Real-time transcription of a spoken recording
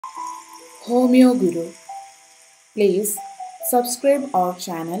Homoeo Guru. Please subscribe our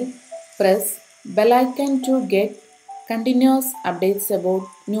channel, press bell icon to get continuous updates about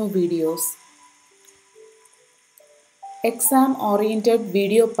new videos. Exam oriented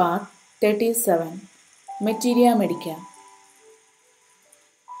video part 37. Materia Medica.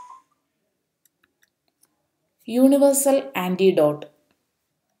 Universal antidote.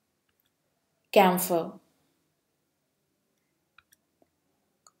 Camphor.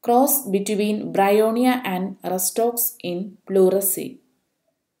 Cross between Bryonia and Rustox in pleurisy.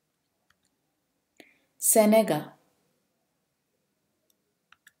 Senega.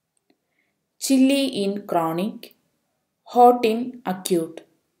 Chilly in chronic, hot in acute.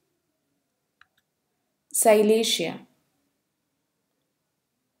 Silesia.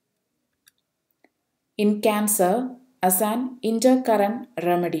 In cancer as an intercurrent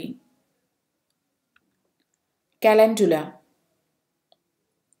remedy. Calendula.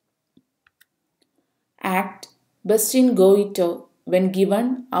 Act best in goiter when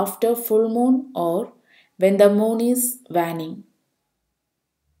given after full moon or when the moon is waning.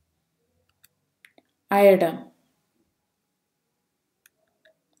 Iodine.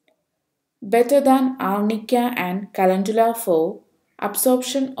 Better than arnica and calendula for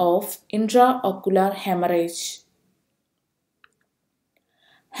absorption of intraocular hemorrhage.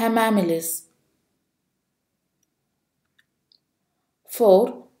 Hemamelis.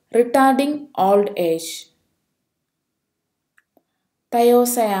 For retarding old age.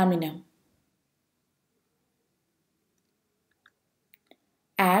 Thiocyanum.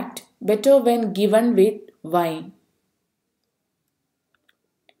 Act better when given with wine.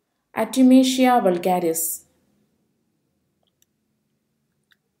 Artemisia vulgaris.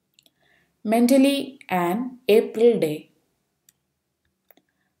 Mentally an April day.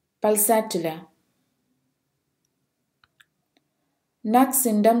 Pulsatilla. Nux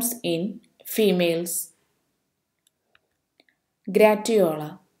symptoms in females.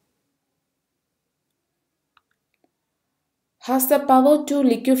 Gratiola. Has the power to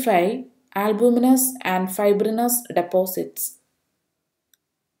liquefy albuminous and fibrinous deposits.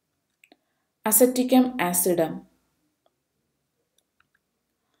 Aceticum acidum.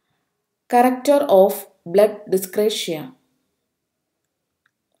 Character of blood dyscrasia.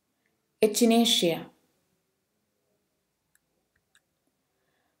 Echinacea.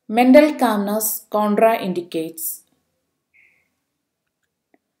 Mental calmness contraindicates.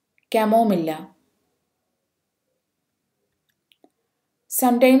 Chamomilla.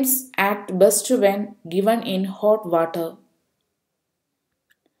 Sometimes act best when given in hot water.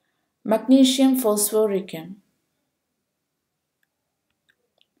 Magnesium phosphoricum.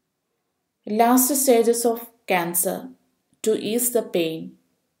 Last stages of cancer to ease the pain.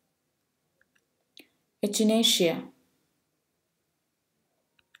 Echinacea.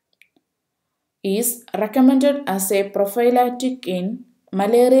 Is recommended as a prophylactic in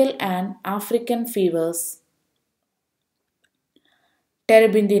malarial and African fevers.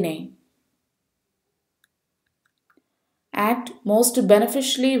 Terebinthine. Act most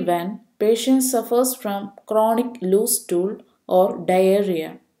beneficially when patient suffers from chronic loose stool or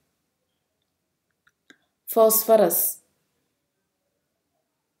diarrhea. Phosphorus.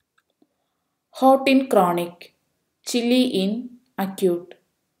 Hot in chronic, chilly in acute.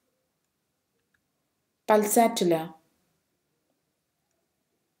 Pulsatilla.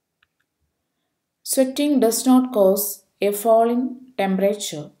 Sweating does not cause a fall in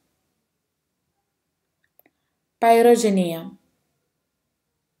temperature. Pyrogenium.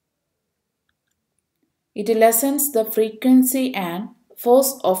 It lessens the frequency and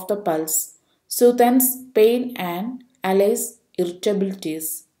force of the pulse, soothes pain and allays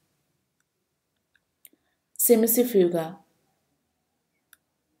irritabilities. Semicifuga.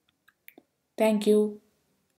 Thank you.